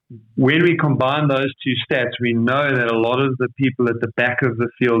 So when we combine those two stats, we know that a lot of the people at the back of the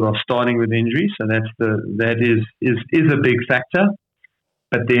field are starting with injury. So that is a big factor.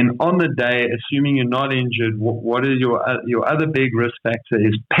 But then on the day, assuming you're not injured, what is your other big risk factor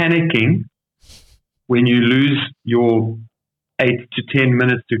is panicking when you lose your 8 to 10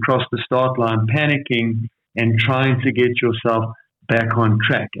 minutes to cross the start line, panicking and trying to get yourself back on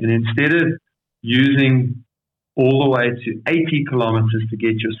track. And instead of using all the way to 80 kilometers to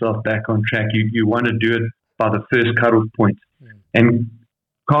get yourself back on track, you want to do it by the first cutoff point. And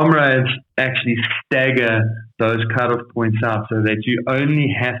Comrades actually stagger those cutoff points out so that you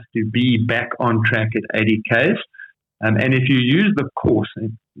only have to be back on track at 80 Ks. And if you use the course,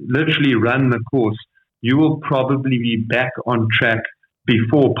 and literally run the course, you will probably be back on track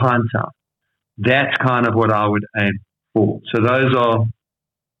before Pine Town. That's kind of what I would aim for. So those are,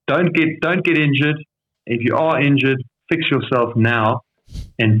 don't get injured. If you are injured, fix yourself now.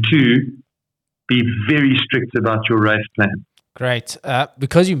 And 2, be very strict about your race plan. Great.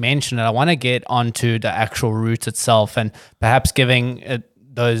 Because you mentioned it, I want to get onto the actual route itself and perhaps giving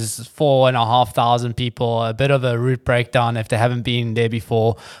those 4,500 people a bit of a route breakdown if they haven't been there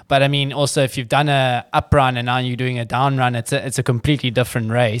before. But I mean, also if you've done a up run and now you're doing a down run, it's a completely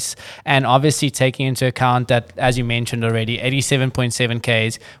different race. And obviously taking into account that, as you mentioned already, 87.7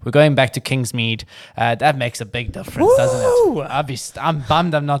 Ks, we're going back to Kingsmead. That makes a big difference, doesn't it? I'm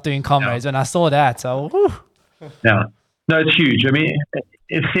bummed I'm not doing Comrades when I saw that. So, yeah. No, it's huge. I mean,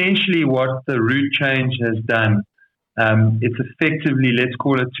 essentially what the route change has done, it's effectively, let's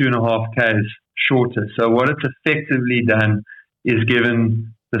call it 2.5 Ks shorter. So what it's effectively done is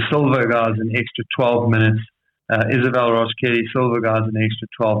given the silver guys an extra 12 minutes, Isabel Ross Kelly, silver guys an extra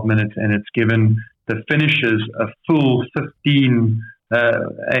 12 minutes, and it's given the finishers a full 15,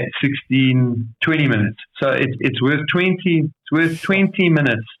 16, 20 minutes. So it's worth 20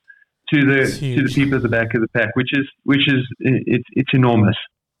 minutes to the people at the back of the pack, which is it's enormous.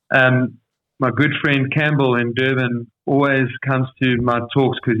 My good friend Campbell in Durban always comes to my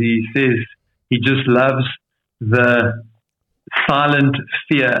talks because he says he just loves the silent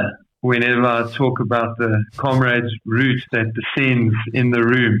fear whenever I talk about the Comrades route that descends in the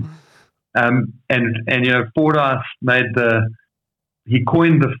room. And Fordyce he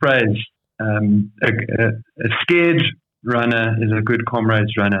coined the phrase, a scared runner is a good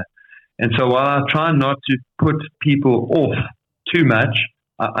Comrades runner. And so while I try not to put people off too much,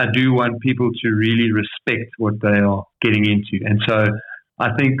 I do want people to really respect what they are getting into. And so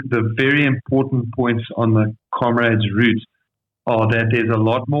I think the very important points on the Comrades route are that there's a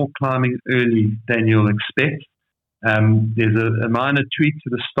lot more climbing early than you'll expect. There's a minor tweak to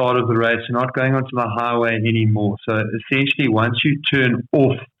the start of the race. You're not going onto the highway anymore. So essentially, once you turn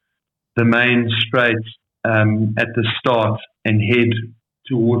off the main straight at the start and head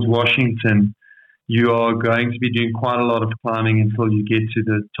towards Washington, you are going to be doing quite a lot of climbing until you get to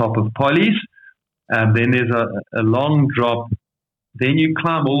the top of Polly's. Then there's a long drop. Then you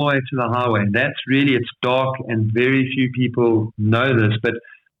climb all the way to the highway. That's really, it's dark and very few people know this, but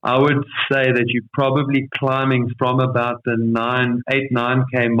I would say that you're probably climbing from about the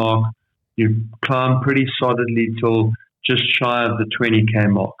 8-9K mark. You climb pretty solidly till just shy of the 20K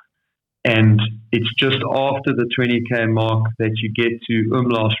mark. And it's just after the 20K mark that you get to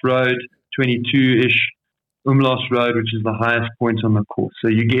Umlaas Road, 22-ish Umlaas Road, which is the highest point on the course. So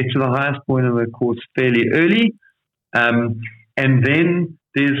you get to the highest point on the course fairly early. And then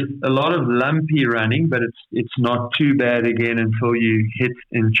there's a lot of lumpy running, but it's not too bad again until you hit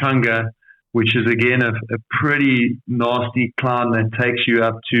Nchanga, which is again a pretty nasty climb that takes you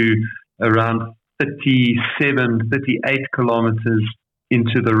up to around 37, 38 kilometers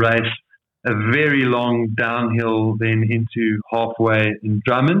into the race. a very long downhill, then into halfway in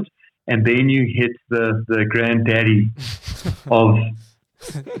Drummond, and then you hit the granddaddy of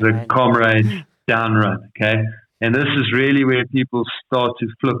the Comrades down run, okay? And this is really where people start to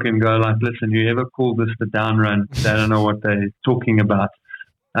fluke and go like, listen, whoever called this the down run, they don't know what they're talking about.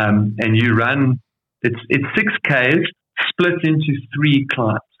 And you run, it's 6Ks split into 3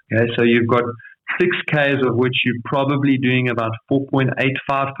 climbs, okay? So you've got 6Ks of which you're probably doing about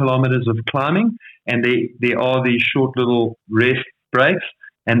 4.85 kilometers of climbing, and there are these short little rest breaks.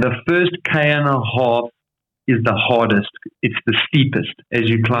 And the first K and a half is the hardest. It's the steepest as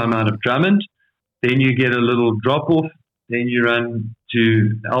you climb out of Drummond. Then you get a little drop off. Then you run to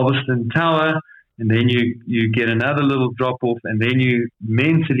Elveston Tower, and then you get another little drop off. And then you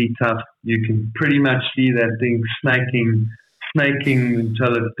mentally tough. You can pretty much see that thing snaking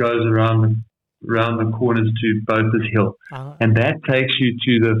until it goes around the corners to Beaufort Hill, and that takes you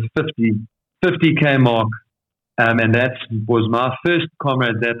to the 50K mark. And that was my first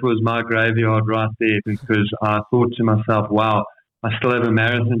Comrade. That was my graveyard right there, because I thought to myself, wow, I still have a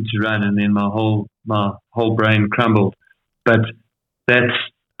marathon to run, and then my whole brain crumbled. But that's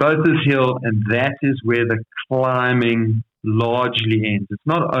Beaufort Hill, and that is where the climbing largely ends. It's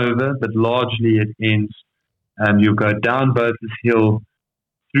not over, but largely it ends. You'll go down Beaufort Hill,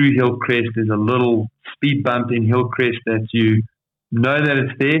 through Hillcrest. There's a little speed bump in Hillcrest that you know that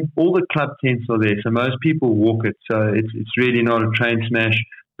it's there. All the club tents are there, so most people walk it. So it's really not a train smash.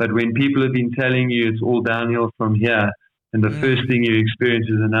 But when people have been telling you it's all downhill from here, and the first thing you experience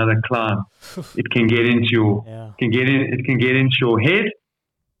is another climb, it can get into your it can get into your head.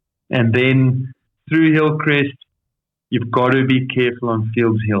 And then through Hillcrest, you've got to be careful on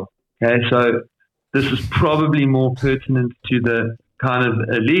Fields Hill. Okay, so this is probably more pertinent to the kind of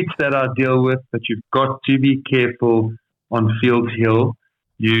elites that I deal with, but you've got to be careful on Fields Hill.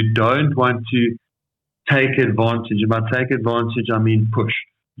 You don't want to take advantage. And by take advantage, I mean push.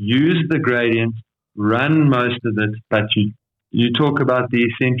 Use the gradient, run most of it, but you talk about the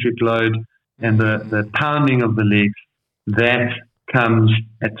eccentric load and the pounding of the legs. That comes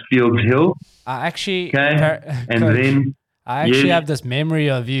at Fields Hill. I actually, okay? And Coach, then I actually have this memory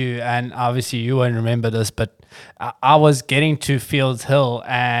of you, and obviously you won't remember this, but I was getting to Fields Hill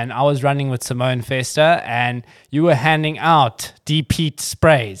and I was running with Simone Fester, and you were handing out deep heat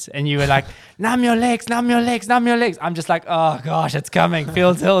sprays, and you were like, numb your legs, numb your legs, numb your legs. I'm just like, oh gosh, it's coming.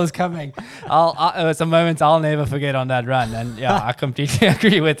 Fields Hill is coming. It was a moment I'll never forget on that run. And yeah, I completely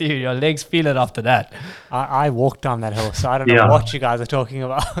agree with you. Your legs feel it after that. I walked down that hill, so I don't know what you guys are talking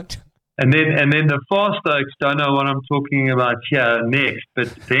about. And then the fast oaks don't know what I'm talking about here next. But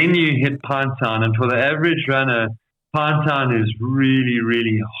then you hit Pinetown, and for the average runner, Pinetown is really,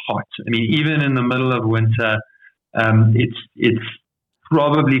 really hot. I mean, even in the middle of winter, it's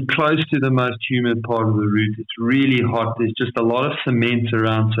probably close to the most humid part of the route. It's really hot. There's just a lot of cement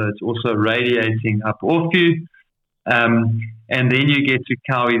around, so it's also radiating up off you. And then you get to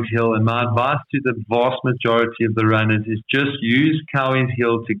Cowie's Hill, and my advice to the vast majority of the runners is just use Cowie's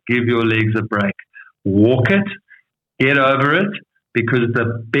Hill to give your legs a break. Walk it, get over it, because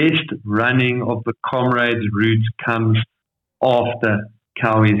the best running of the Comrades route comes after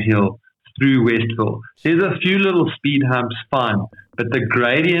Cowie's Hill, through Westville. There's a few little speed humps, fine, but the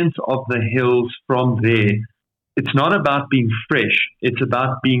gradient of the hills from there, it's not about being fresh, it's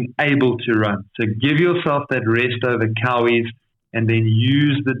about being able to run. So give yourself that rest over Cowie's, and then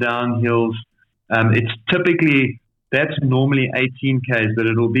use the downhills. It's typically, that's normally 18 Ks, but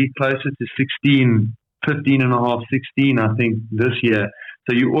it'll be closer to 16, 15 and a half, 16, I think, this year.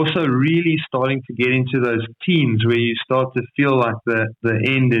 So you're also really starting to get into those teens where you start to feel like the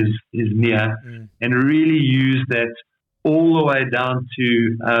end is near, and really use that all the way down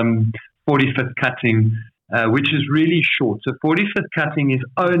to 45th cutting, which is really short. So 45th cutting is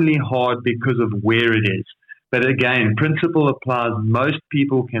only hard because of where it is. But again, principle applies. Most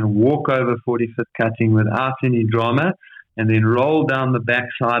people can walk over 45th cutting without any drama, and then roll down the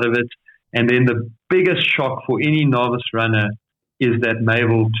backside of it. And then the biggest shock for any novice runner is that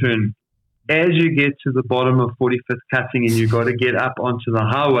Mayville turn. As you get to the bottom of 45th cutting and you've got to get up onto the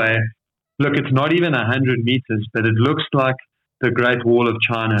highway, look, it's not even 100 meters, but it looks like the Great Wall of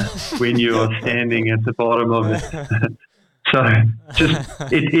China when you are standing at the bottom of it. So just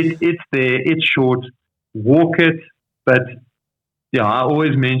it's there, it's short. Walk it, but yeah, I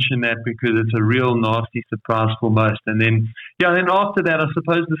always mention that because it's a real nasty surprise for most. And then after that, I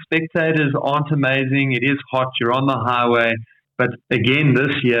suppose the spectators aren't amazing. It is hot. You're on the highway, but again,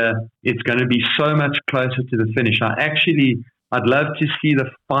 this year it's going to be so much closer to the finish. I'd love to see the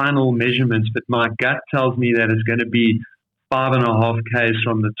final measurements, but my gut tells me that it's going to be 5.5 Ks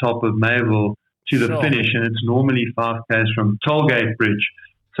from the top of Mayville to the finish, and it's normally 5 Ks from Tollgate Bridge.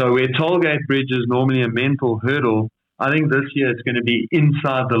 So where Tollgate Bridge is normally a mental hurdle, I think this year it's going to be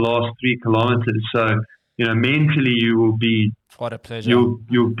inside the last 3 kilometers. So, mentally you will be, what a pleasure.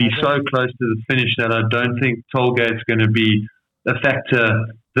 You'll be so close to the finish that I don't think Tollgate's going to be a factor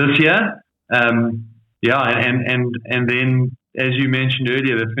this year. And then, as you mentioned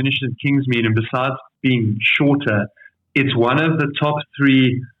earlier, the finish at Kingsmead, and besides being shorter, it's one of the top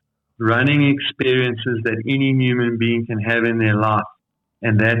 3 running experiences that any human being can have in their life,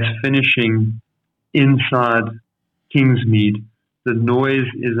 and that's finishing inside Kingsmead. The noise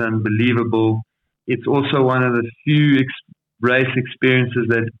is unbelievable. It's also one of the few race experiences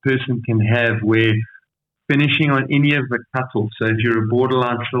that a person can have where finishing on any of the cutoffs, so if you're a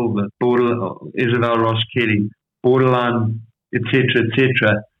borderline silver, borderline Isabel Ross Kelly, borderline,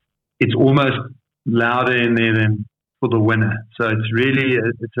 etc., it's almost louder in there than for the winner. So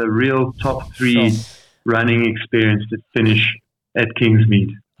it's a real top 3 running experience to finish at Kingsmead.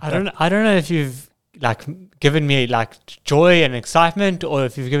 I don't know if you've given me joy and excitement, or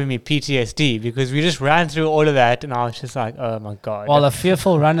if you've given me PTSD, because we just ran through all of that and I was just like, oh my God. Well, a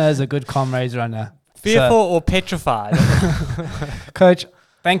fearful runner is a good Comrades runner. Fearful or petrified? Coach,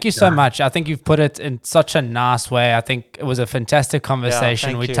 thank you so much. I think you've put it in such a nice way. I think it was a fantastic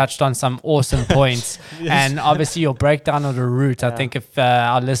conversation. We touched on some awesome points. And obviously your breakdown of the route. I think if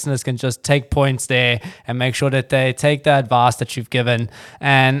our listeners can just take points there and make sure that they take the advice that you've given.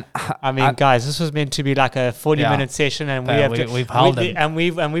 And I mean, guys, this was meant to be like a 40-minute session, and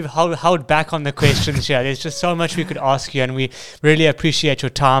we've held back on the questions here. There's just so much we could ask you, and we really appreciate your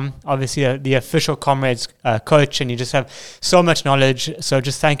time. Obviously, the official Comrades coach, and you just have so much knowledge. So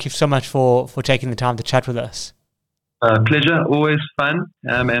just thank you so much for taking the time to chat with us. Pleasure, always fun,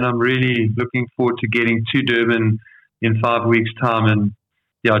 and I'm really looking forward to getting to Durban in 5 weeks' time, and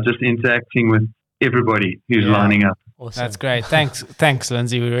just interacting with everybody who's lining up. Awesome. That's great. Thanks,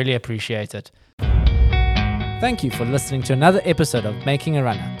 Lindsey. We really appreciate it. Thank you for listening to another episode of Making a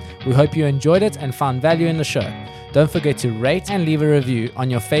Runner. We hope you enjoyed it and found value in the show. Don't forget to rate and leave a review on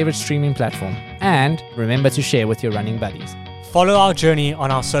your favorite streaming platform, and remember to share with your running buddies. Follow our journey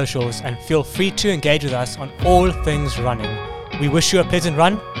on our socials and feel free to engage with us on all things running. We wish you a pleasant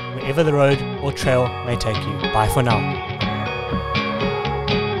run wherever the road or trail may take you. Bye for now.